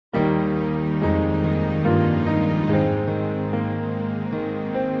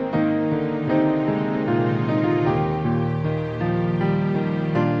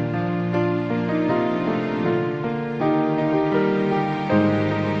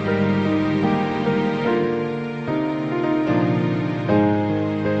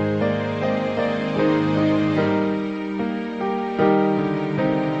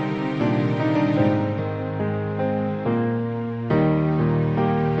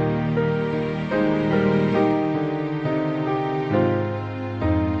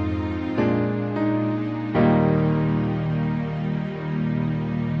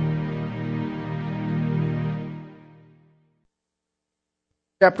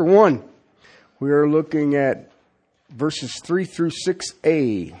Chapter 1, we are looking at verses 3 through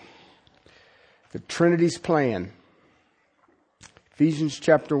 6a, the Trinity's plan. Ephesians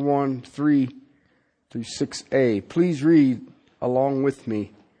chapter 1, 3 through 6a. Please read along with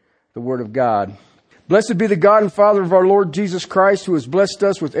me the Word of God. Blessed be the God and Father of our Lord Jesus Christ, who has blessed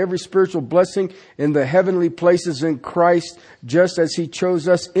us with every spiritual blessing in the heavenly places in Christ, just as He chose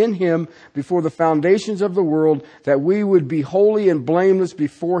us in Him before the foundations of the world, that we would be holy and blameless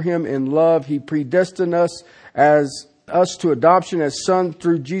before Him in love. He predestined us to adoption as sons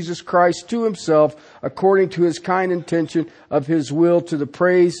through Jesus Christ to Himself, according to His kind intention of His will, to the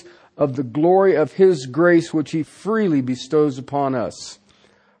praise of the glory of His grace, which He freely bestows upon us.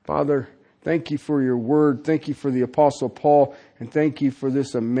 Father, thank You for Your word. Thank You for the Apostle Paul. And thank You for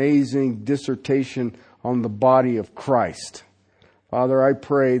this amazing dissertation on the body of Christ. Father, I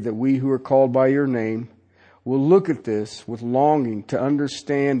pray that we who are called by Your name will look at this with longing to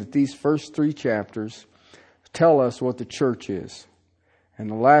understand that these first 3 chapters tell us what the church is. And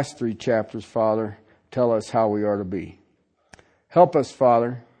the last 3 chapters, Father, tell us how we are to be. Help us,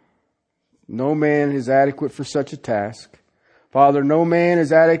 Father. No man is adequate for such a task. Father, no man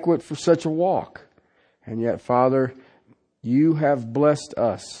is adequate for such a walk. And yet, Father, You have blessed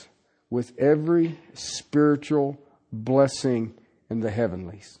us with every spiritual blessing in the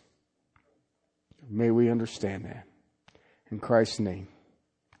heavenlies. May we understand that. In Christ's name,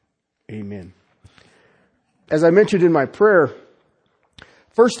 amen. As I mentioned in my prayer,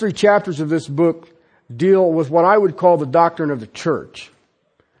 first 3 chapters of this book deal with what I would call the doctrine of the church.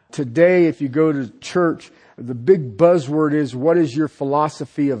 Today, if you go to church, the big buzzword is, what is your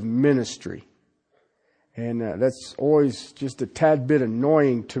philosophy of ministry? And that's always just a tad bit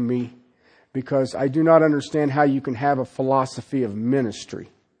annoying to me, because I do not understand how you can have a philosophy of ministry.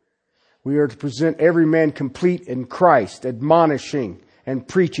 We are to present every man complete in Christ, admonishing and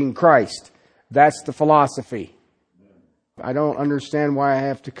preaching Christ. That's the philosophy. I don't understand why I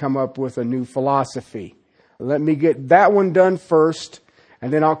have to come up with a new philosophy. Let me get that one done first,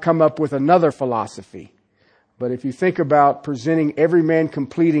 and then I'll come up with another philosophy. But if you think about presenting every man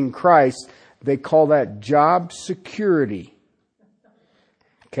complete in Christ, they call that job security.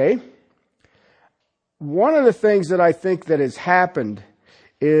 Okay? One of the things that I think that has happened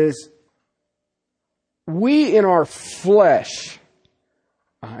is we in our flesh,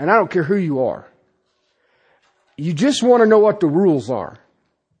 and I don't care who you are, you just want to know what the rules are.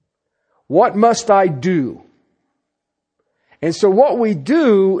 What must I do? And so what we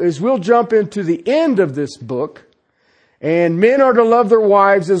do is we'll jump into the end of this book, and men are to love their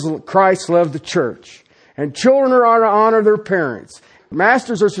wives as Christ loved the church. And children are to honor their parents.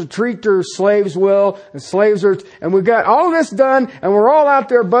 Masters are to treat their slaves well, and slaves are, and we've got all this done, and we're all out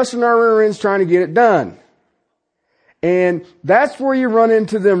there busting our rear ends trying to get it done. And that's where you run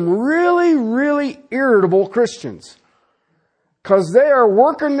into them really, really irritable Christians. Because they are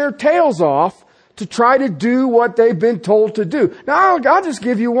working their tails off to try to do what they've been told to do. Now, I'll just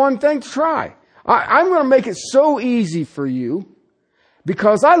give you one thing to try. I'm going to make it so easy for you,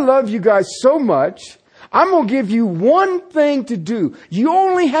 because I love you guys so much. I'm going to give you one thing to do. You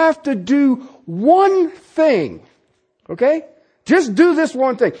only have to do one thing. Okay? Just do this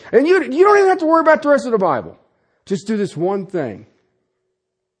one thing. And you don't even have to worry about the rest of the Bible. Just do this one thing.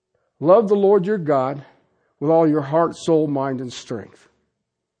 Love the Lord your God with all your heart, soul, mind, and strength.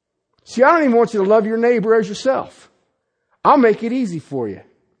 See, I don't even want you to love your neighbor as yourself. I'll make it easy for you.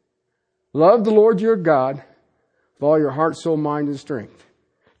 Love the Lord your God with all your heart, soul, mind, and strength.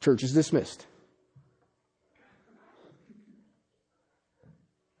 Church is dismissed.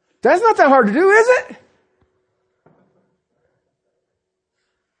 That's not that hard to do, is it?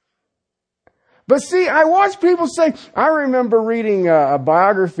 But see, I watch people say, I remember reading a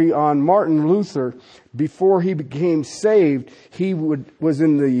biography on Martin Luther. Before he became saved, he was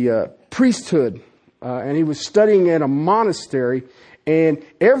in the priesthood, and he was studying at a monastery. And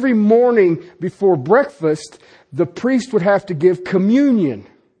every morning before breakfast, the priest would have to give communion.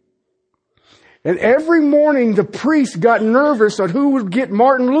 And every morning the priest got nervous on who would get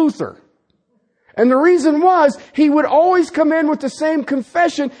Martin Luther. And the reason was, he would always come in with the same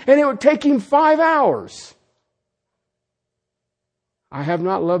confession, and it would take him 5 hours. I have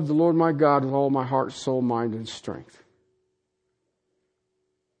not loved the Lord my God with all my heart, soul, mind, and strength.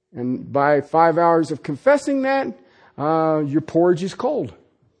 And by 5 hours of confessing that, your porridge is cold.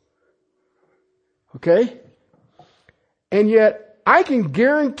 Okay? And yet, I can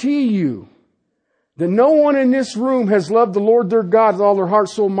guarantee you that no one in this room has loved the Lord their God with all their heart,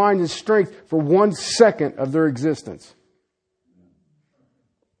 soul, mind, and strength for 1 second of their existence.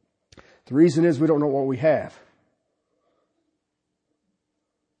 The reason is we don't know what we have.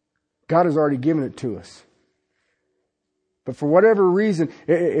 God has already given it to us. But for whatever reason,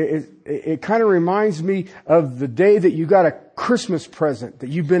 it kind of reminds me of the day that you got a Christmas present that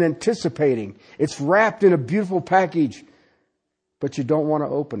you've been anticipating. It's wrapped in a beautiful package, but you don't want to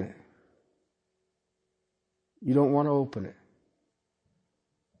open it. You don't want to open it.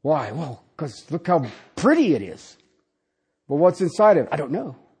 Why? Well, because look how pretty it is. But what's inside of it? I don't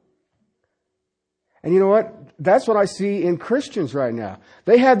know. And you know what? That's what I see in Christians right now.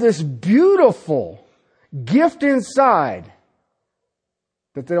 They have this beautiful gift inside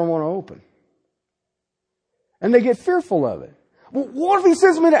that they don't want to open. And they get fearful of it. Well, what if he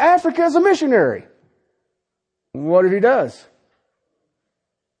sends me to Africa as a missionary? What if he does?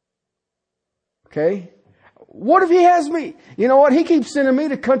 Okay? What if he has me? You know what? He keeps sending me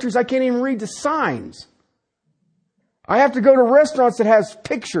to countries I can't even read the signs. I have to go to restaurants that has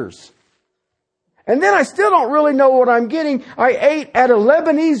pictures. And then I still don't really know what I'm getting. I ate at a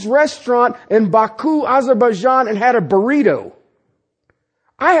Lebanese restaurant in Baku, Azerbaijan, and had a burrito.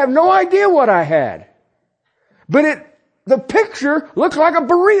 I have no idea what I had. But the picture looked like a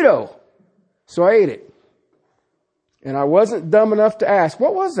burrito. So I ate it. And I wasn't dumb enough to ask,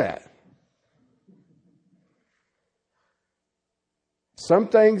 what was that? Some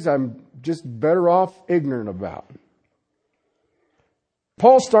things I'm just better off ignorant about.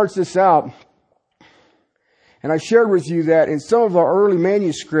 Paul starts this out, and I shared with you that in some of our early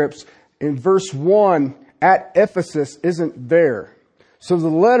manuscripts, in verse 1, at Ephesus isn't there. So the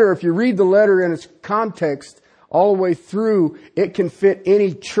letter, if you read the letter in its context all the way through, it can fit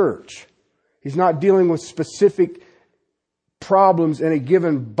any church. He's not dealing with specific problems in a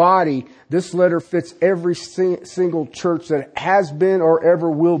given body. This letter fits every single church that has been or ever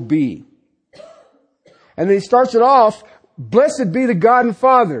will be. And then he starts it off, blessed be the God and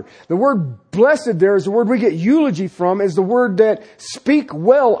Father. The word blessed there is the word we get eulogy from, is the word that speak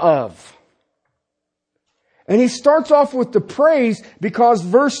well of. And he starts off with the praise because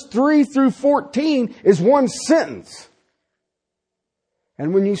verse 3 through 14 is one sentence.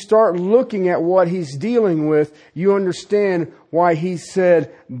 And when you start looking at what he's dealing with, you understand why he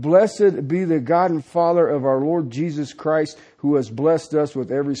said, blessed be the God and Father of our Lord Jesus Christ, who has blessed us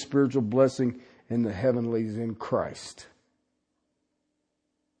with every spiritual blessing in the heavenlies in Christ.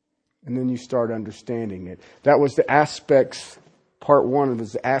 And then you start understanding it. That was the aspects, part 1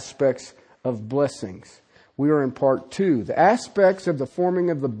 was the aspects of blessings. We are in part 2, the aspects of the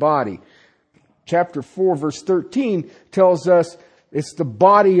forming of the body. Chapter 4, verse 13 tells us it's the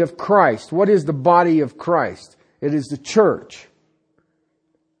body of Christ. What is the body of Christ? It is the church.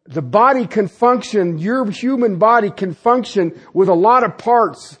 The body can function, your human body can function with a lot of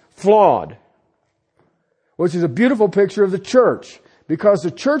parts flawed, which is a beautiful picture of the church, because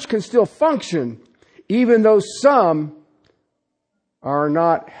the church can still function even though some are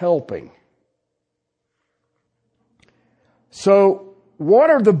not helping. So, what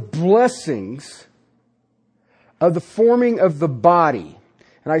are the blessings of the forming of the body?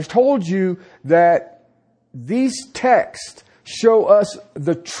 And I told you that these texts show us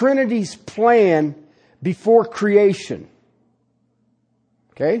the Trinity's plan before creation.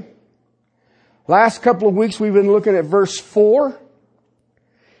 Okay? Last couple of weeks we've been looking at verse 4.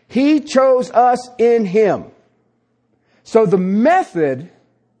 He chose us in Him. So the method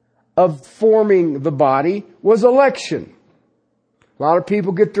of forming the body was election. A lot of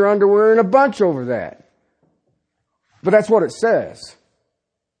people get their underwear in a bunch over that. But that's what it says.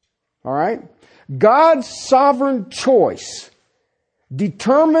 All right? God's sovereign choice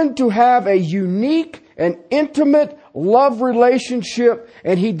determined to have a unique and intimate love relationship,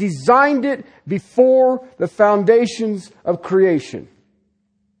 and He designed it before the foundations of creation.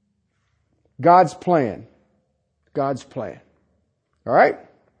 God's plan. God's plan. All right?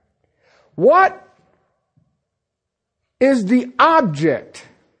 What is the object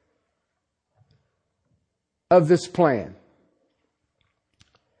of this plan?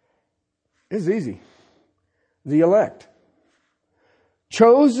 It's easy. The elect.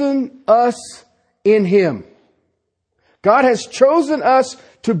 Chosen us in Him. God has chosen us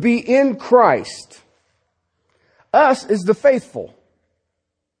to be in Christ. Us is the faithful.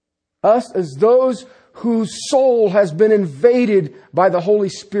 Us is those whose soul has been invaded by the Holy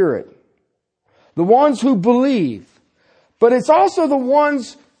Spirit. The ones who believe. But it's also the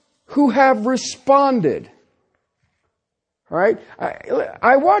ones who have responded. All right?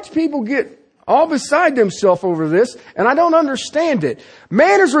 I watch people get all beside themselves over this, and I don't understand it.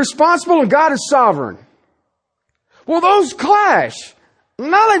 Man is responsible and God is sovereign. Well, those clash.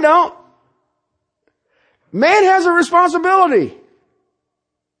 No, they don't. Man has a responsibility.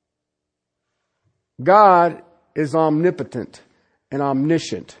 God is omnipotent and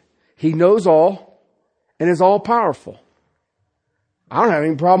omniscient. He knows all and is all powerful. I don't have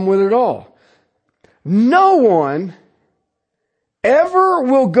any problem with it at all. No one ever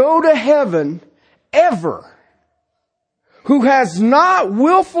will go to heaven, ever, who has not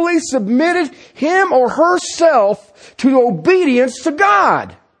willfully submitted him or herself to obedience to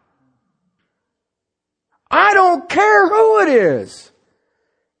God. I don't care who it is.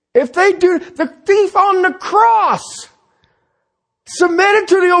 If they do, the thief on the cross submitted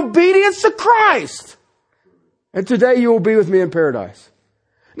to the obedience of Christ. And today you will be with me in paradise.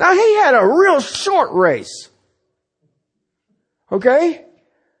 Now he had a real short race. Okay?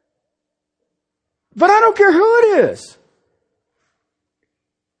 But I don't care who it is.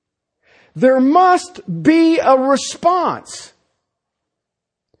 There must be a response.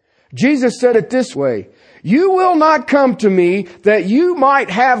 Jesus said it this way, "You will not come to me that you might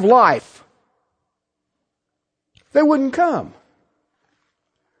have life." They wouldn't come.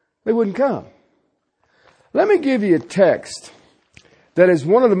 They wouldn't come. Let me give you a text that is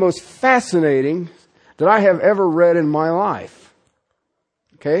one of the most fascinating that I have ever read in my life.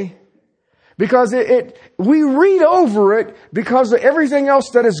 Okay? Because we read over it because of everything else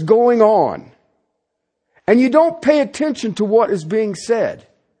that is going on. And you don't pay attention to what is being said.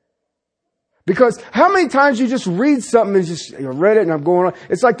 Because how many times you just read something and just read it and I'm going on.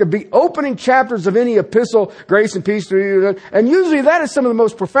 It's like the opening chapters of any epistle, grace and peace to you. And usually that is some of the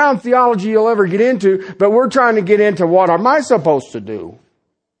most profound theology you'll ever get into. But we're trying to get into what am I supposed to do?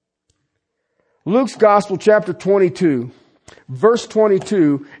 Luke's Gospel, chapter 22, verse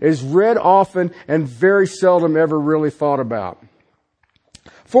 22 is read often and very seldom ever really thought about.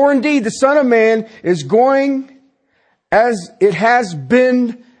 "For indeed the Son of Man is going as it has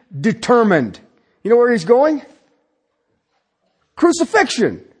been determined." You know where he's going?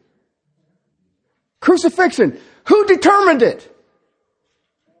 Crucifixion. Crucifixion. Who determined it?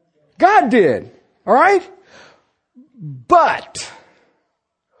 God did. All right? But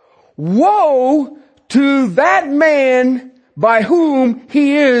woe to that man by whom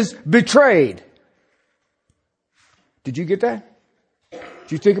he is betrayed. Did you get that?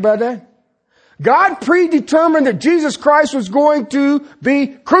 Did you think about that? God predetermined that Jesus Christ was going to be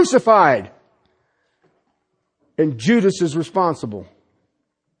crucified. And Judas is responsible.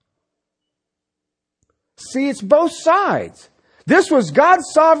 See, it's both sides. This was God's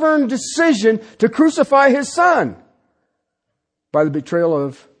sovereign decision to crucify His Son by the betrayal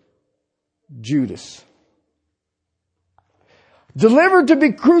of Judas. Delivered to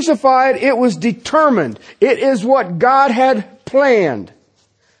be crucified, it was determined. It is what God had planned.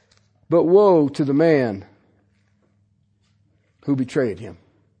 But woe to the man who betrayed Him.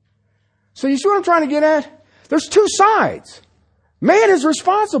 So you see what I'm trying to get at? There's two sides. Man is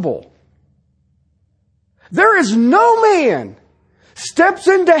responsible. There is no man steps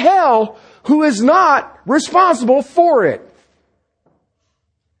into hell who is not responsible for it.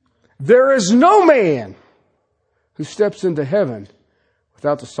 There is no man who steps into heaven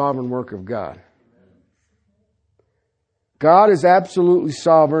without the sovereign work of God. God is absolutely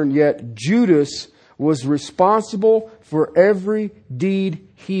sovereign, yet Judas was responsible for every deed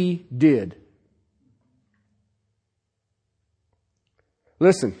he did.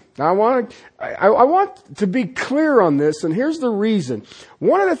 Listen, I want to be clear on this, and here's the reason.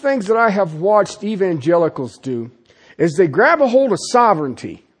 One of the things that I have watched evangelicals do is they grab a hold of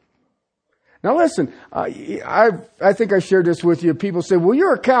sovereignty. Now listen, I think I shared this with you. People say, well,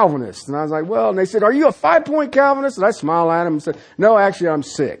 you're a Calvinist. And I was like, well, and they said, are you a 5-point Calvinist? And I smile at them and said, no, actually I'm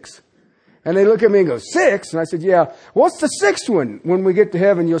 6. And they look at me and go, 6? And I said, yeah. What's the 6th one? When we get to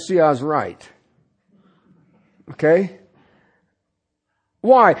heaven, you'll see I was right. Okay?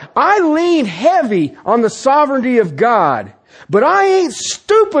 Why? I lean heavy on the sovereignty of God. But I ain't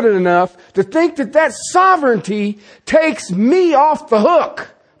stupid enough to think that that sovereignty takes me off the hook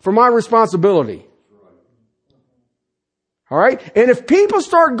for my responsibility. All right? And if people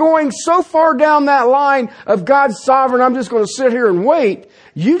start going so far down that line of God's sovereign, I'm just going to sit here and wait,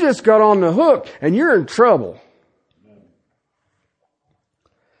 you just got on the hook and you're in trouble.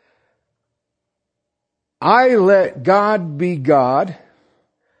 I let God be God,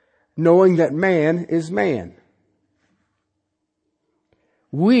 knowing that man is man.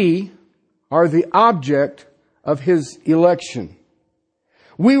 We are the object of His election.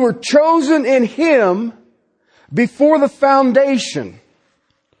 We were chosen in Him before the foundation.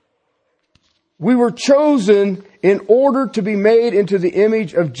 We were chosen in order to be made into the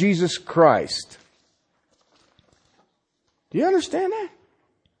image of Jesus Christ. Do you understand that?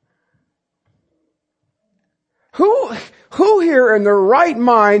 Who here in their right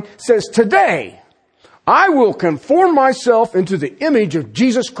mind says, today, I will conform myself into the image of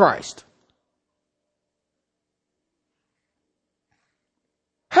Jesus Christ.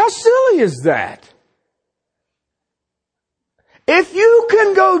 How silly is that? If you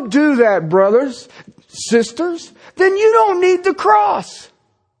can go do that, brothers, sisters, then you don't need the cross.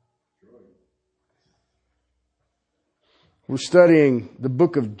 We're studying the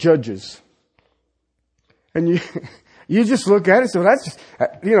book of Judges. And you just look at it, so that's just,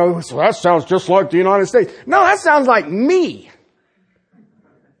 so that sounds just like the United States. No, that sounds like me.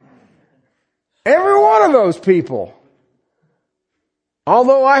 Every one of those people.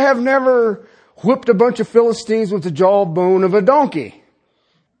 Although I have never whipped a bunch of Philistines with the jawbone of a donkey.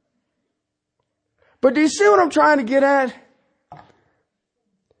 But do you see what I'm trying to get at?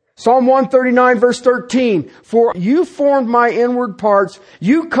 Psalm 139 verse 13. For you formed my inward parts.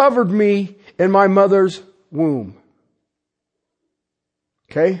 You covered me in my mother's womb.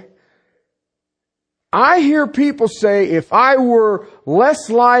 Okay? I hear people say, if I were less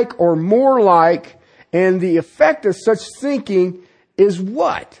like or more like, and the effect of such thinking is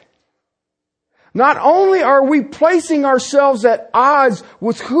what? Not only are we placing ourselves at odds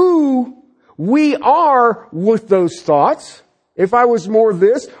with who we are with those thoughts, if I was more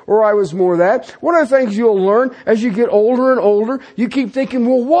this or I was more that, one of the things you'll learn as you get older and older, you keep thinking,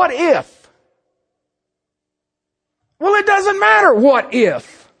 well, what if? Well, it doesn't matter what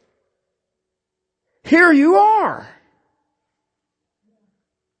if. Here you are.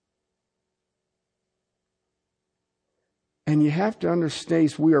 And you have to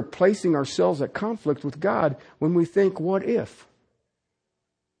understand we are placing ourselves at conflict with God when we think, what if?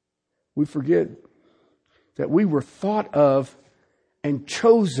 We forget that we were thought of and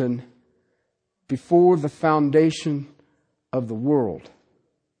chosen before the foundation of the world.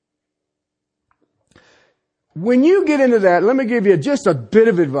 When you get into that, let me give you just a bit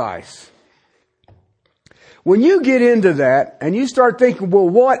of advice. When you get into that and you start thinking, well,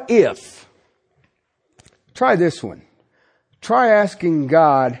 what if? Try this one. Try asking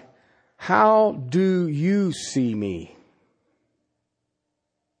God, how do you see me?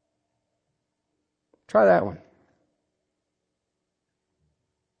 Try that one.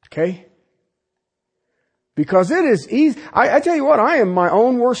 Okay? Because it is easy. I tell you what, I am my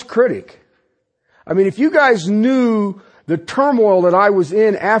own worst critic. I mean, if you guys knew the turmoil that I was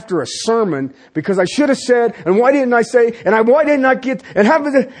in after a sermon, because I should have said, and why didn't I say, and why didn't I get, and how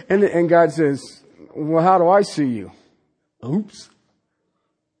did it, and God says, well, how do I see you? Oops.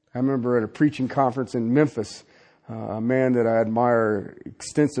 I remember at a preaching conference in Memphis, a man that I admire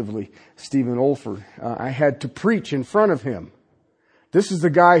extensively, Stephen Olford, I had to preach in front of him. This is the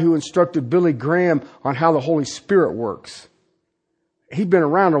guy who instructed Billy Graham on how the Holy Spirit works. He'd been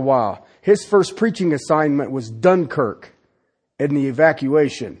around a while. His first preaching assignment was Dunkirk and the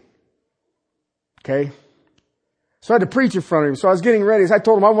evacuation. Okay? So I had to preach in front of him. So I was getting ready. So I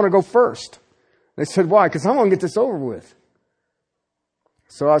told him I want to go first. They said, why? Because I want to get this over with.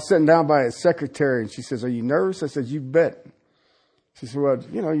 So I was sitting down by his secretary and she says, are you nervous? I said, you bet. She said, well,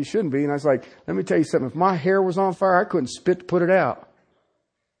 you shouldn't be. And I was like, let me tell you something. If my hair was on fire, I couldn't spit to put it out.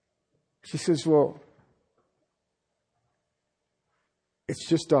 She says, well, it's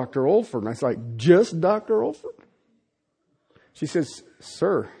just Dr. Olford. And I was like, just Dr. Olford? She says,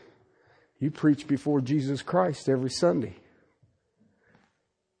 sir, you preach before Jesus Christ every Sunday.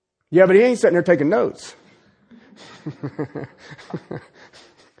 Yeah, but he ain't sitting there taking notes.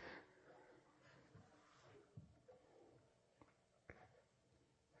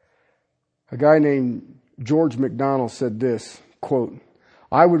 A guy named George MacDonald said this, quote,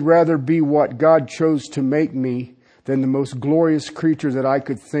 I would rather be what God chose to make me than the most glorious creature that I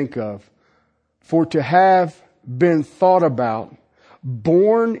could think of. For to have been thought about,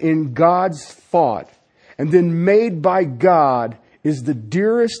 born in God's thought, and then made by God is the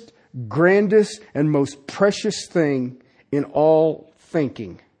dearest, grandest, and most precious thing in all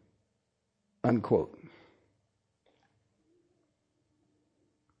thinking. Unquote.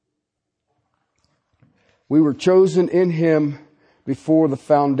 We were chosen in Him before the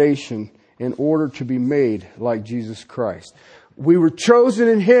foundation in order to be made like Jesus Christ. We were chosen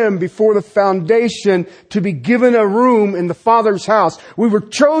in Him before the foundation to be given a room in the Father's house. We were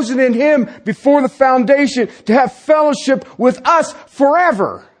chosen in Him before the foundation to have fellowship with us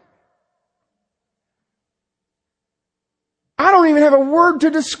forever. I don't even have a word to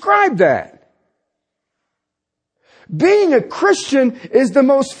describe that. Being a Christian is the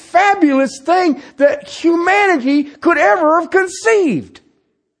most fabulous thing that humanity could ever have conceived.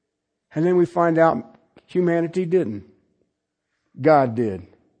 And then we find out humanity didn't. God did.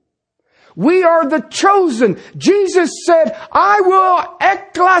 We are the chosen. Jesus said, I will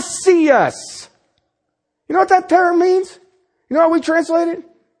ekklesias. You know what that term means? You know how we translate it?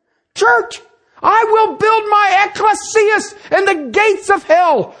 Church! I will build my ecclesias, and the gates of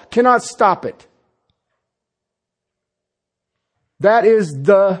hell cannot stop it. That is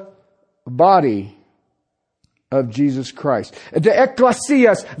the body of Jesus Christ. The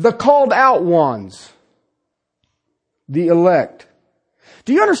ecclesias, the called out ones. The elect.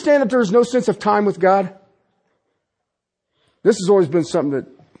 Do you understand that there is no sense of time with God? This has always been something that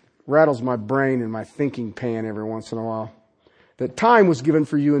rattles my brain and my thinking pan every once in a while. That time was given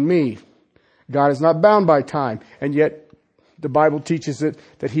for you and me. God is not bound by time. And yet the Bible teaches it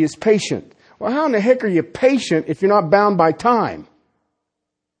that He is patient. Well, how in the heck are you patient if you're not bound by time?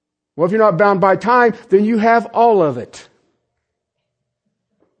 Well, if you're not bound by time, then you have all of it.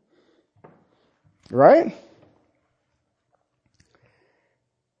 Right?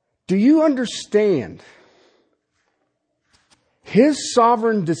 Do you understand His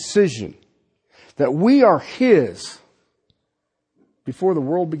sovereign decision that we are His before the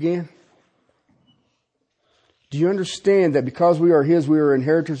world began? Do you understand that because we are His, we are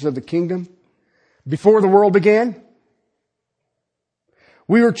inheritors of the kingdom before the world began?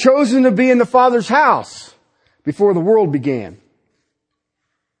 We were chosen to be in the Father's house before the world began.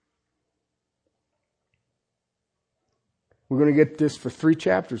 We're going to get this for 3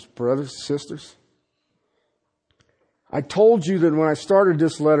 chapters, brothers and sisters. I told you that when I started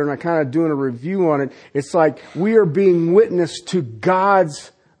this letter and I kind of doing a review on it, it's like we are being witness to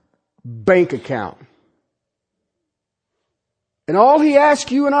God's bank account. And all He asks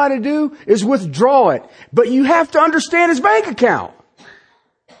you and I to do is withdraw it. But you have to understand His bank account.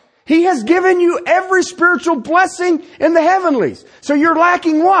 He has given you every spiritual blessing in the heavenlies. So you're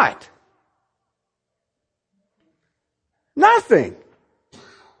lacking what? Nothing.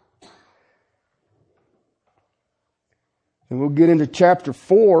 And we'll get into chapter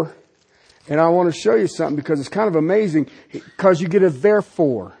 4. And I want to show you something because it's kind of amazing. Because you get a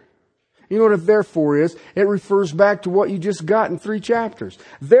therefore. You know what a therefore is? It refers back to what you just got in 3 chapters.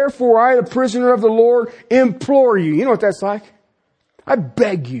 Therefore, I, the prisoner of the Lord, implore you. You know what that's like? I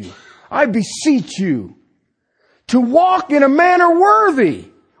beg you, I beseech you to walk in a manner worthy.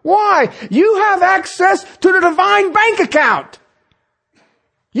 Why? You have access to the divine bank account.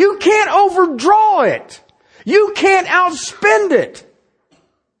 You can't overdraw it. You can't outspend it.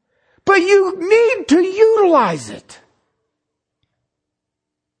 But you need to utilize it.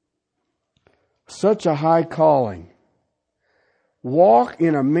 Such a high calling. Walk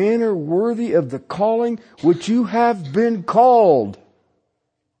in a manner worthy of the calling which you have been called.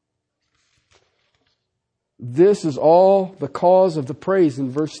 This is all the cause of the praise in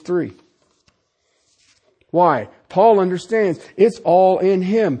verse 3. Why? Paul understands it's all in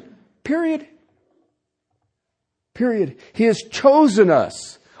Him. Period. Period. He has chosen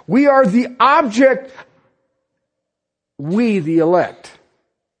us. We are the object. We, the elect.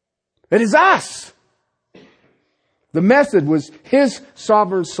 It is us. The method was His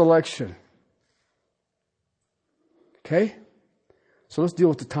sovereign selection. Okay? So let's deal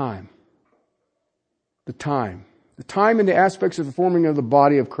with the time. The time. The time and the aspects of the forming of the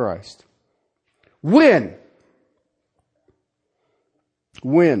body of Christ. When?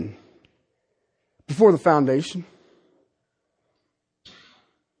 When? Before the foundation.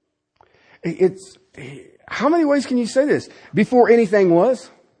 It's, how many ways can you say this? Before anything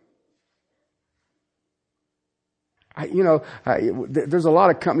was? There's a lot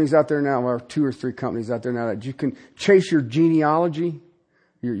of companies out there now, or 2 or 3 companies out there now that you can chase your genealogy,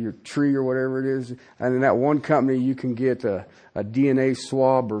 your tree or whatever it is. And in that one company, you can get a DNA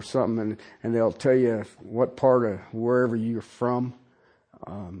swab or something, and they'll tell you what part of wherever you're from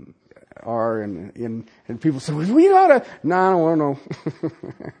are. And people say, well, we ought to. No, I don't want to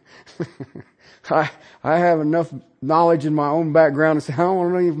know. I have enough knowledge in my own background to say, I don't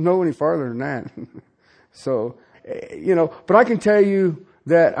want to even know any farther than that. So, but I can tell you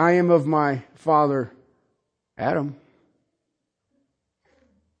that I am of my father, Adam.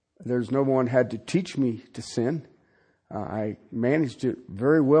 There's no one had to teach me to sin. I managed it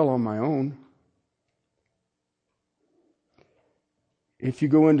very well on my own. If you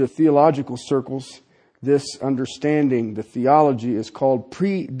go into theological circles, this understanding, the theology, is called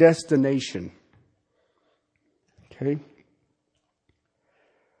predestination. Okay?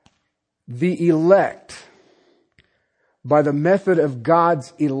 The elect, by the method of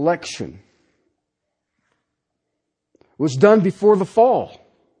God's election, was done before the fall.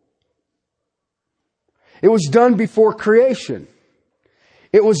 It was done before creation.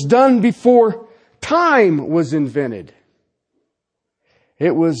 It was done before time was invented.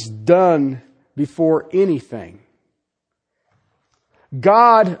 It was done before anything.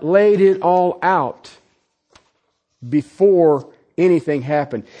 God laid it all out before anything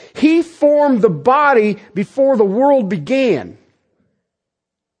happened. He formed the body before the world began.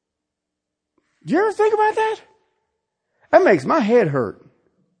 Do you ever think about that? That makes my head hurt.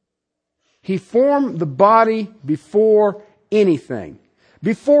 He formed the body before anything.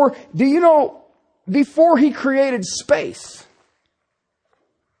 Before He created space.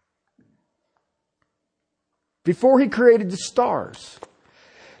 Before He created the stars.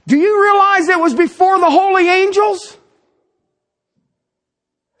 Do you realize it was before the holy angels?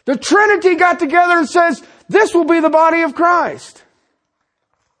 The Trinity got together and says, this will be the body of Christ.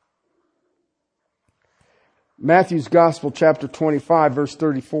 Matthew's Gospel, chapter 25, verse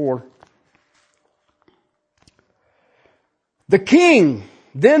 34.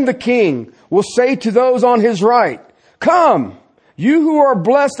 Then the king will say to those on his right, come, you who are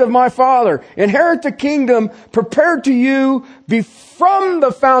blessed of my Father, inherit the kingdom prepared to you from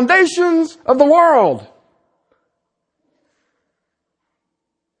the foundations of the world.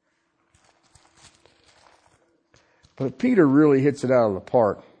 But Peter really hits it out of the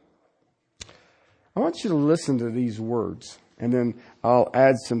park. I want you to listen to these words, and then I'll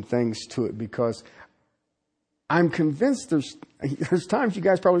add some things to it, because I'm convinced there's times you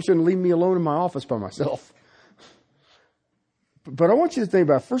guys probably shouldn't leave me alone in my office by myself. But I want you to think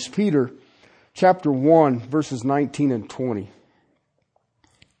about 1 Peter chapter 1, verses 19 and 20.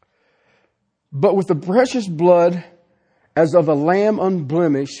 But with the precious blood as of a lamb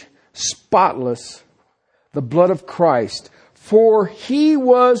unblemished, spotless, the blood of Christ, for He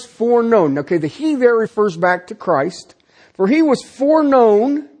was foreknown. Okay, the He there refers back to Christ. For He was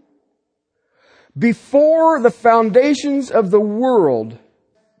foreknown before the foundations of the world,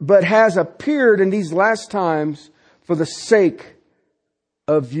 but has appeared in these last times for the sake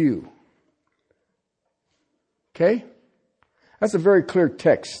of you. Okay? That's a very clear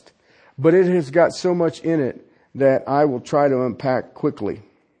text, but it has got so much in it that I will try to unpack quickly.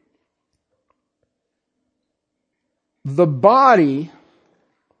 The body,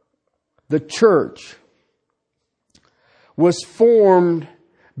 the church, was formed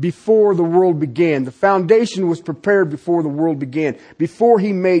before the world began. The foundation was prepared before the world began, before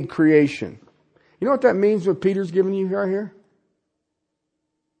He made creation. You know what that means, what Peter's giving you right here?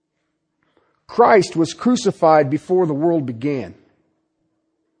 Christ was crucified before the world began.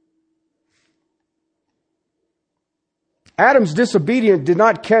 Adam's disobedience did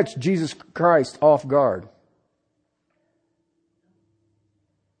not catch Jesus Christ off guard.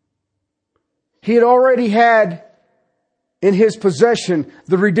 He had already had in His possession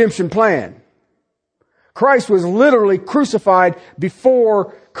the redemption plan. Christ was literally crucified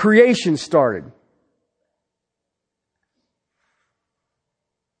before creation started.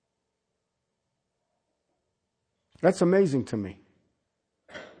 That's amazing to me.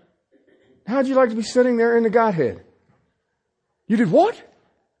 How'd you like to be sitting there in the Godhead? You did what?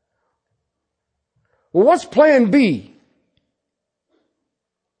 Well, what's plan B?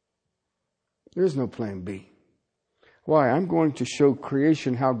 There's no plan B. Why? I'm going to show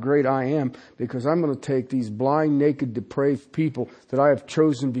creation how great I am, because I'm going to take these blind, naked, depraved people that I have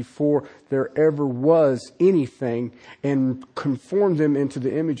chosen before there ever was anything and conform them into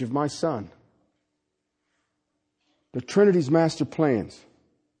the image of my Son. The Trinity's master plans.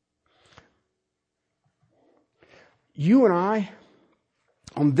 You and I,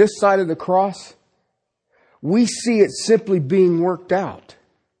 on this side of the cross, we see it simply being worked out.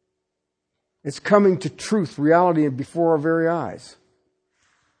 It's coming to truth, reality, before our very eyes.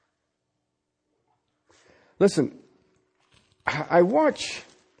 Listen, I watch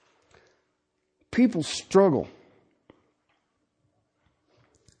people struggle.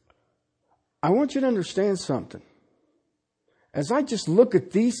 I want you to understand something. As I just look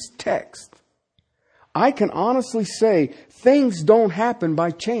at these texts, I can honestly say things don't happen by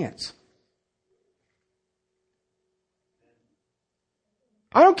chance.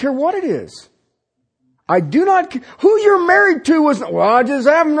 I don't care what it is. I do not care. Who you're married to was, well, I just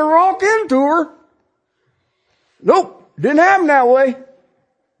happened to walk into her. Nope, didn't happen that way.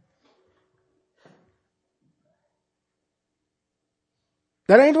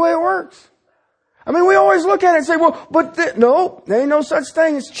 That ain't the way it works. I mean, we always look at it and say, well, but no, there ain't no such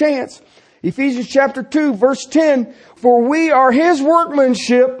thing as chance. Ephesians chapter 2, verse 10, for we are His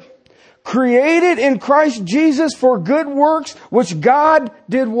workmanship, created in Christ Jesus for good works, which God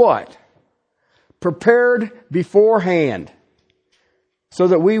did what? Prepared beforehand, so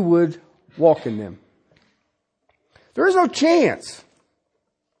that we would walk in them. There is no chance.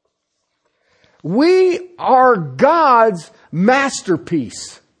 We are God's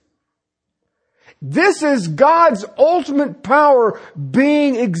masterpiece. This is God's ultimate power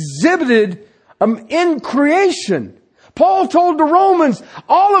being exhibited in creation. Paul told the Romans,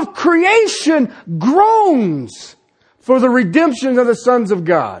 all of creation groans for the redemption of the sons of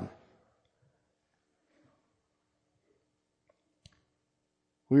God.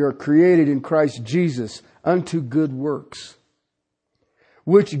 We are created in Christ Jesus unto good works,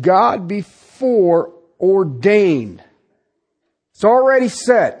 which God before ordained. It's already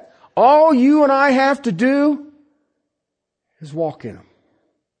set. All you and I have to do is walk in them.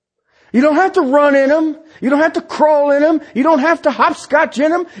 You don't have to run in them. You don't have to crawl in them. You don't have to hopscotch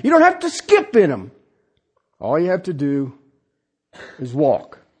in them. You don't have to skip in them. All you have to do is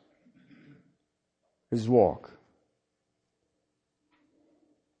walk. Is walk.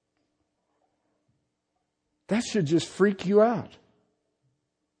 That should just freak you out.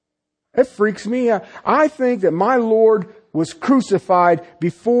 It freaks me out. I think that my Lord was crucified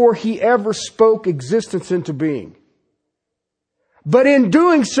before He ever spoke existence into being. But in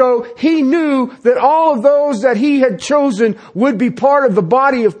doing so, He knew that all of those that He had chosen would be part of the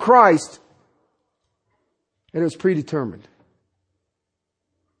body of Christ. And it was predetermined.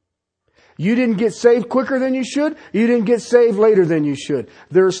 You didn't get saved quicker than you should. You didn't get saved later than you should.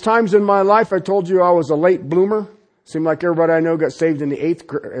 There's times in my life, I told you I was a late bloomer. Seemed like everybody I know got saved in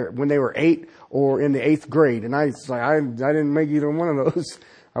the when they were 8 or in the 8th grade. And I didn't make either one of those.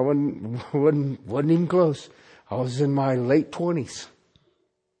 I wasn't even close. I was in my late 20s.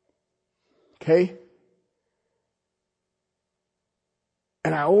 Okay?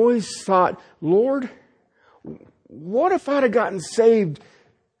 And I always thought, Lord, what if I'd have gotten saved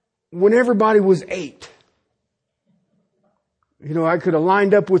when everybody was 8? You know, I could have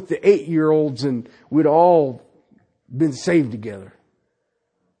lined up with the 8-year-olds and we'd all been saved together.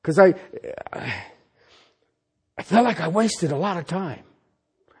 Because I felt like I wasted a lot of time.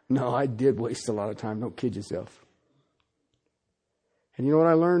 No, I did waste a lot of time. Don't kid yourself. And you know what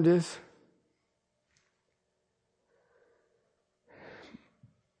I learned is?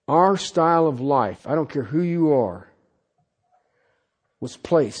 Our style of life, I don't care who you are, was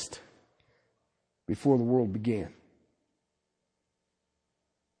placed before the world began.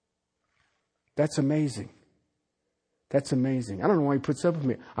 That's amazing. That's amazing. I don't know why He puts up with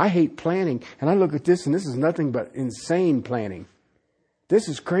me. I hate planning, and I look at this, and this is nothing but insane planning. This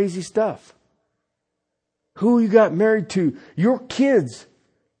is crazy stuff. Who you got married to, your kids.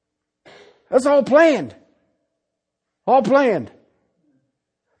 That's all planned. All planned.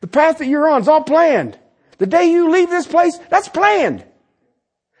 The path that you're on is all planned. The day you leave this place, that's planned.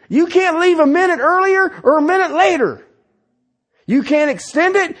 You can't leave a minute earlier or a minute later. You can't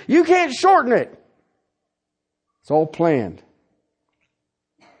extend it. You can't shorten it. It's all planned.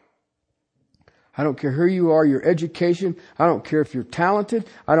 I don't care who you are, your education. I don't care if you're talented.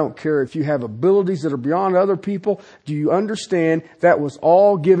 I don't care if you have abilities that are beyond other people. Do you understand that was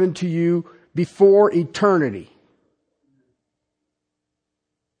all given to you before eternity?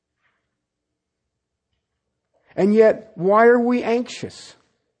 And yet, why are we anxious?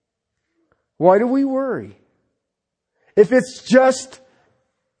 Why do we worry? If it's just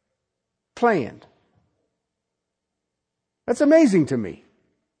planned. That's amazing to me.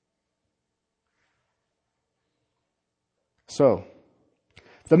 So,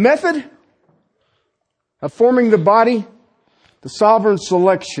 the method of forming the body, the sovereign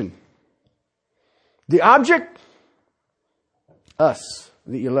selection. The object, us,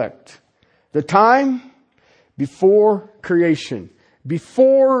 the elect. The time, before creation.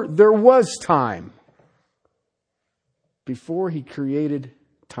 Before there was time. Before He created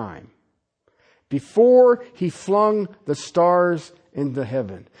time. Before He flung the stars into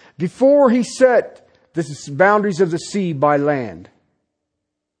heaven. Before He set the boundaries of the sea by land.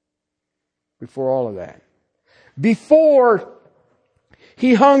 Before all of that. Before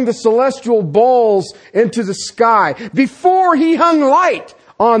He hung the celestial balls into the sky. Before He hung light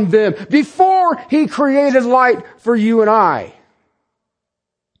on them. Before He created light for you and I.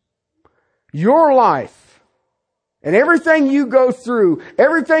 Your life and everything you go through,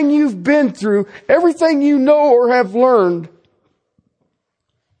 everything you've been through, everything you know or have learned,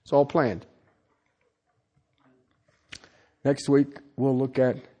 it's all planned. Next week, we'll look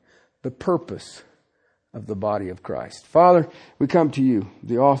at the purpose of the body of Christ. Father, we come to You,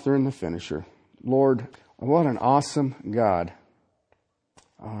 the author and the finisher. Lord, what an awesome God.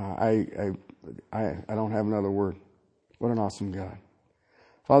 I don't have another word. What an awesome God.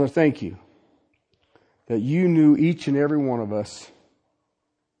 Father, thank You that You knew each and every one of us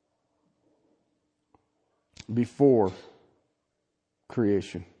before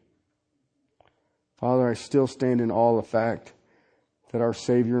creation. Father, I still stand in awe of the fact that our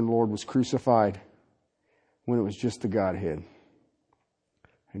Savior and Lord was crucified when it was just the Godhead.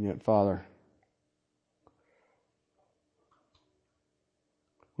 And yet, Father,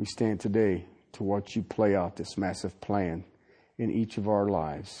 We stand today to watch you play out this massive plan in each of our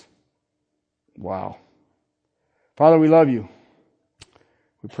lives. Wow. Father, we love you.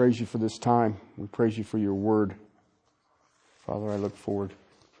 We praise you for this time. We praise you for your word. Father, I look forward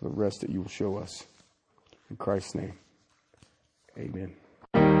to the rest that you will show us. In Christ's name, amen.